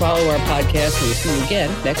 subscribe, and follow our podcast. And we'll see you again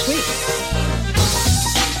next week.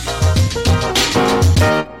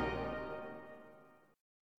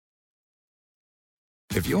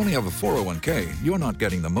 If you only have a 401k, you're not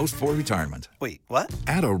getting the most for retirement. Wait, what?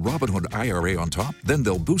 Add a Robinhood IRA on top, then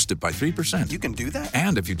they'll boost it by 3%. You can do that?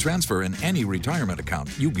 And if you transfer in any retirement account,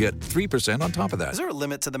 you get 3% on top of that. Is there a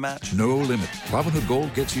limit to the match? No limit. Robinhood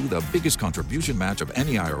Gold gets you the biggest contribution match of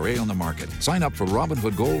any IRA on the market. Sign up for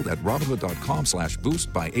Robinhood Gold at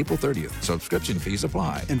Robinhood.com/boost by April 30th. Subscription fees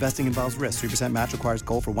apply. Investing involves risk. 3% match requires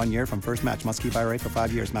gold for 1 year from first match. Must keep IRA for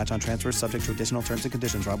 5 years. Match on transfers subject to additional terms and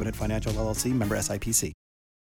conditions. Robinhood Financial LLC, member SIPC.